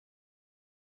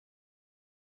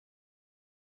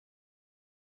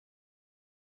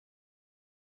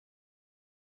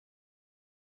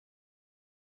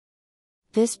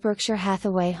This Berkshire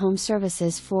Hathaway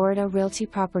HomeServices Florida Realty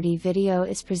property video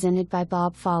is presented by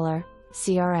Bob Fowler,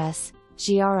 CRS,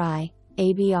 GRI,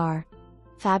 ABR.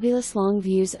 Fabulous long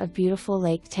views of beautiful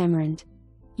Lake Tamarind.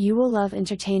 You will love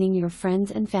entertaining your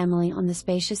friends and family on the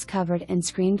spacious covered and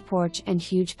screened porch and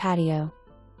huge patio.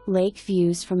 Lake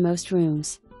views from most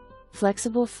rooms.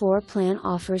 Flexible floor plan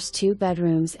offers 2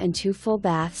 bedrooms and 2 full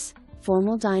baths,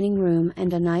 formal dining room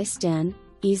and a nice den,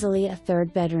 easily a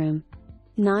 3rd bedroom.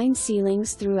 9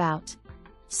 ceilings throughout.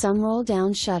 Some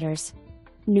roll-down shutters.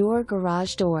 Newer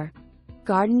garage door.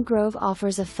 Garden Grove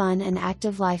offers a fun and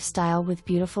active lifestyle with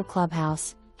beautiful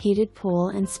clubhouse, heated pool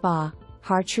and spa,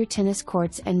 Har Tru tennis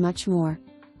courts and much more.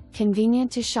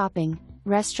 Convenient to shopping,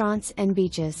 restaurants and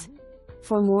beaches.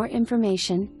 For more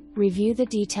information, review the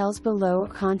details below or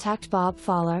contact Bob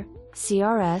Fowler,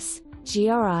 CRS,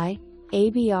 GRI,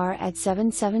 ABR at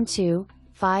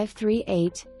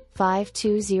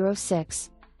 772-538-5206.